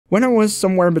When I was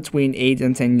somewhere between 8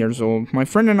 and 10 years old, my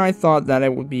friend and I thought that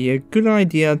it would be a good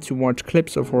idea to watch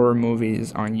clips of horror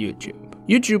movies on YouTube.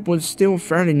 YouTube was still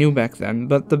fairly new back then,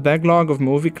 but the backlog of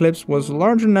movie clips was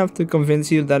large enough to convince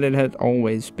you that it had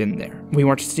always been there. We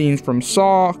watched scenes from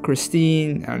Saw,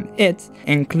 Christine, and It,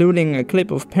 including a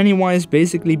clip of Pennywise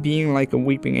basically being like a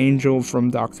weeping angel from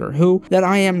Doctor Who that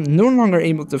I am no longer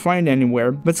able to find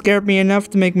anywhere, but scared me enough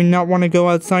to make me not want to go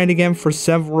outside again for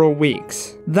several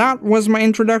weeks. That was my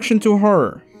introduction to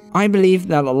horror. I believe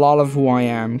that a lot of who I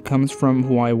am comes from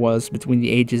who I was between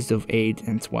the ages of 8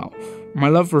 and 12. My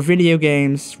love for video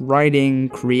games, writing,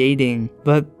 creating,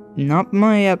 but not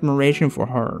my admiration for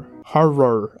horror.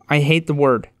 Horror. I hate the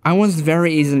word. I was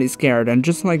very easily scared, and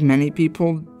just like many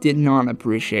people, did not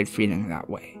appreciate feeling that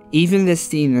way. Even this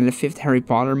scene in the 5th Harry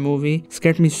Potter movie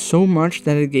scared me so much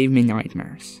that it gave me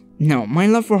nightmares. No, my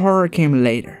love for horror came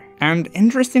later, and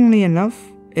interestingly enough,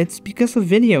 it's because of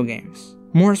video games.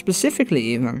 More specifically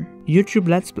even, YouTube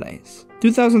Let's Plays.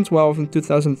 2012 and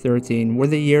 2013 were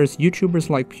the years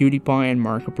YouTubers like PewDiePie and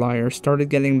Markiplier started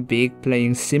getting big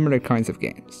playing similar kinds of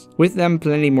games. With them,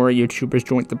 plenty more YouTubers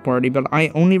joined the party, but I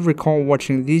only recall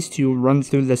watching these two run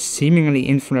through the seemingly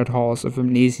infinite halls of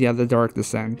Amnesia: The Dark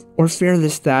Descent, or Fear the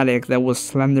Static that was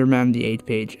Slenderman: The 8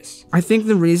 Pages. I think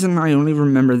the reason I only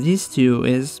remember these two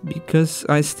is because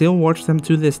I still watch them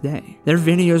to this day. Their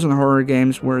videos on horror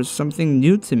games were something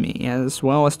new to me, as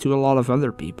well as to a lot of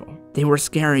other people. They were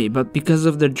scary, but because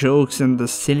of the jokes and the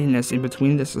silliness in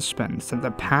between the suspense and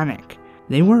the panic,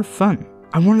 they were fun.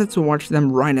 I wanted to watch them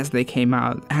right as they came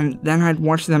out, and then I'd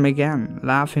watch them again,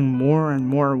 laughing more and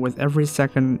more with every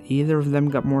second either of them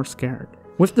got more scared.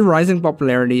 With the rising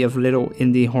popularity of little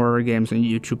indie horror games on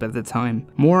YouTube at the time,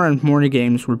 more and more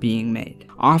games were being made,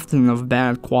 often of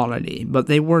bad quality, but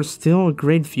they were still a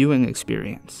great viewing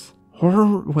experience.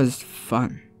 Horror was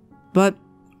fun. But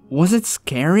was it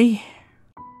scary?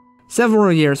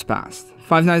 Several years passed.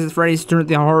 Five Nights at Freddy's turned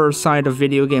the horror side of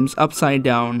video games upside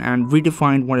down and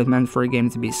redefined what it meant for a game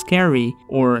to be scary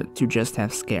or to just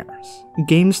have scares.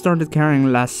 Games started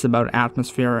caring less about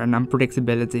atmosphere and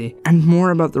unpredictability and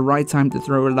more about the right time to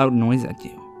throw a loud noise at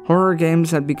you. Horror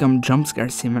games had become jump scare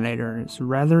simulators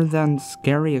rather than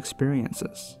scary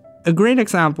experiences. A great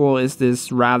example is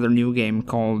this rather new game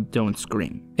called Don't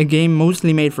Scream. A game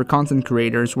mostly made for content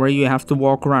creators where you have to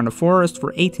walk around a forest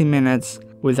for 18 minutes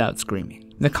without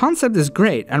screaming. The concept is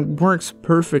great and works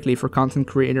perfectly for content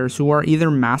creators who are either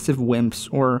massive wimps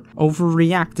or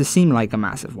overreact to seem like a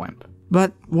massive wimp.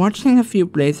 But watching a few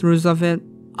playthroughs of it,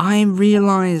 I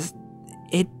realized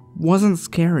it wasn't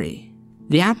scary.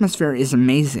 The atmosphere is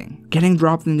amazing. Getting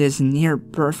dropped in this near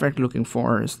perfect looking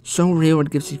forest, so real it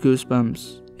gives you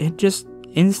goosebumps. It just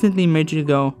instantly made you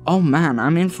go, oh man,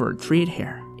 I'm in for a treat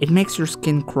here. It makes your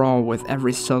skin crawl with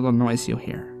every subtle noise you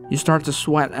hear. You start to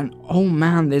sweat and oh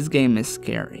man, this game is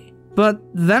scary. But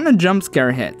then a jump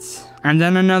scare hits, and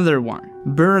then another one.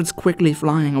 Birds quickly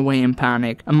flying away in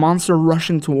panic, a monster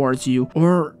rushing towards you,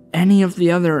 or any of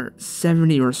the other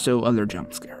 70 or so other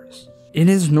jump scares. It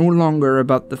is no longer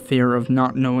about the fear of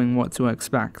not knowing what to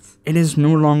expect. It is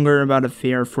no longer about a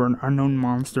fear for an unknown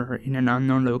monster in an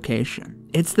unknown location.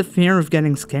 It's the fear of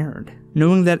getting scared,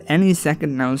 knowing that any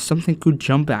second now something could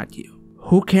jump at you.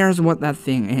 Who cares what that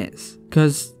thing is?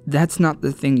 Because that's not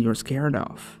the thing you're scared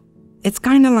of. It's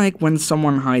kinda like when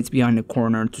someone hides behind a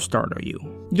corner to startle you.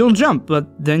 You'll jump, but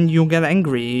then you'll get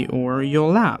angry or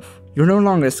you'll laugh. You're no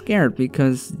longer scared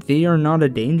because they are not a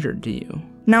danger to you.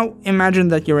 Now, imagine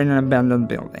that you're in an abandoned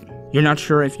building. You're not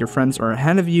sure if your friends are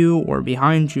ahead of you or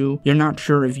behind you. You're not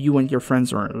sure if you and your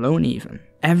friends are alone even.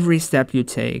 Every step you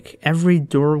take, every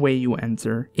doorway you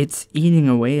enter, it's eating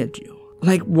away at you.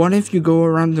 Like, what if you go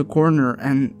around the corner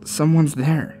and someone's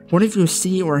there? What if you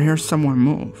see or hear someone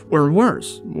move? Or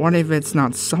worse, what if it's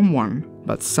not someone,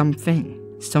 but something?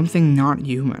 Something not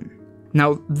human.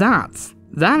 Now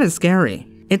that is scary.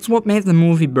 It's what made the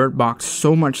movie Bird Box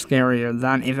so much scarier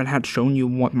than if it had shown you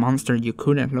what monster you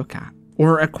couldn't look at.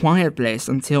 Or A Quiet Place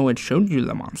until it showed you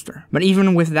the monster. But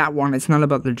even with that one, it's not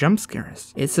about the jump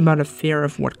scares. It's about a fear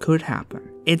of what could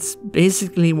happen. It's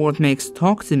basically what makes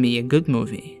Talk to Me a good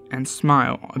movie and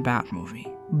Smile a bad movie.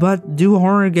 But do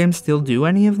horror games still do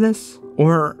any of this?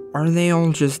 Or are they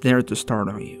all just there to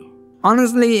startle you?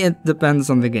 Honestly, it depends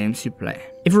on the games you play.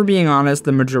 If we're being honest,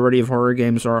 the majority of horror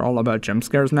games are all about jump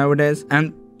scares nowadays,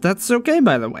 and that's okay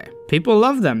by the way. People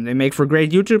love them, they make for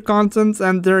great YouTube content,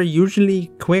 and they're usually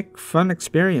quick, fun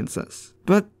experiences.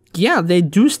 But yeah, they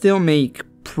do still make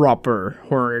proper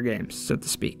horror games, so to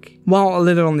speak. While a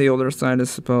little on the other side, I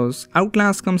suppose,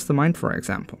 Outlast comes to mind, for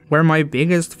example, where my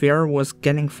biggest fear was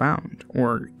getting found,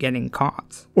 or getting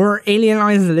caught. Or Alien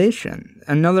Isolation,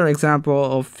 another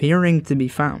example of fearing to be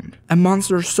found. A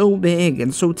monster so big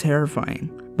and so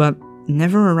terrifying, but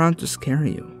never around to scare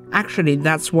you. Actually,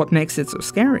 that's what makes it so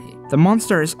scary. The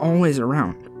monster is always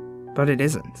around, but it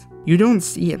isn't. You don't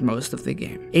see it most of the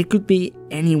game. It could be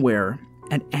anywhere,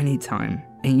 at any time,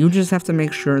 and you just have to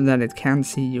make sure that it can't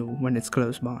see you when it's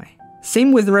close by.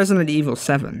 Same with Resident Evil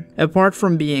 7. Apart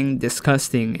from being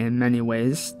disgusting in many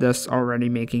ways, thus already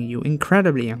making you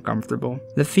incredibly uncomfortable,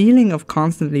 the feeling of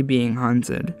constantly being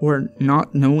hunted, or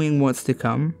not knowing what's to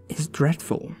come, is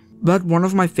dreadful. But one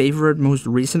of my favorite, most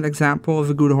recent example of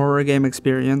a good horror game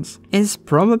experience is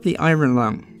probably Iron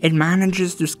Lung. It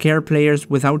manages to scare players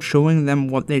without showing them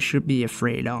what they should be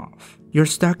afraid of. You're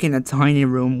stuck in a tiny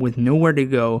room with nowhere to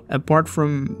go apart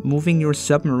from moving your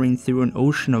submarine through an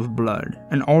ocean of blood,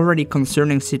 an already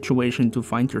concerning situation to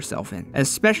find yourself in,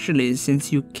 especially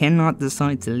since you cannot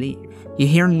decide to leave. You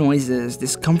hear noises,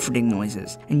 discomforting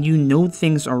noises, and you know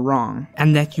things are wrong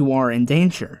and that you are in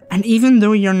danger. And even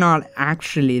though you're not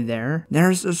actually there,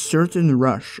 there's a certain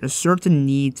rush, a certain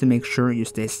need to make sure you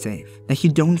stay safe, that you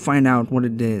don't find out what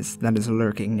it is that is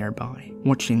lurking nearby,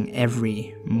 watching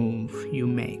every move you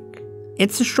make.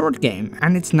 It's a short game,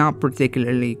 and it's not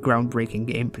particularly groundbreaking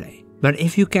gameplay. But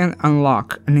if you can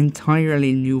unlock an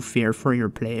entirely new fear for your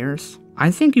players, I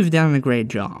think you've done a great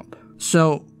job.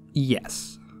 So,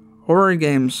 yes, horror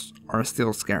games are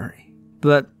still scary.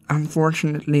 But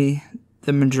unfortunately,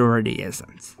 the majority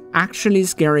isn't. Actually,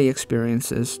 scary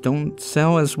experiences don't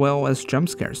sell as well as jump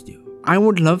scares do. I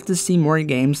would love to see more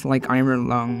games like Iron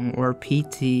Lung or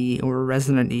PT or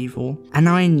Resident Evil, and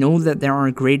I know that there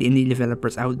are great indie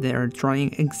developers out there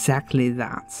trying exactly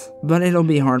that. But it'll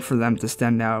be hard for them to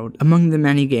stand out among the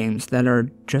many games that are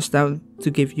just out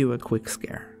to give you a quick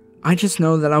scare. I just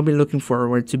know that I'll be looking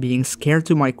forward to being scared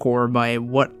to my core by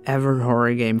whatever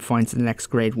horror game finds the next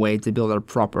great way to build a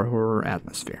proper horror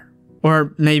atmosphere.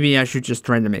 Or maybe I should just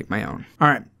try to make my own.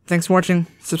 Alright, thanks for watching,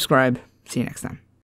 subscribe, see you next time.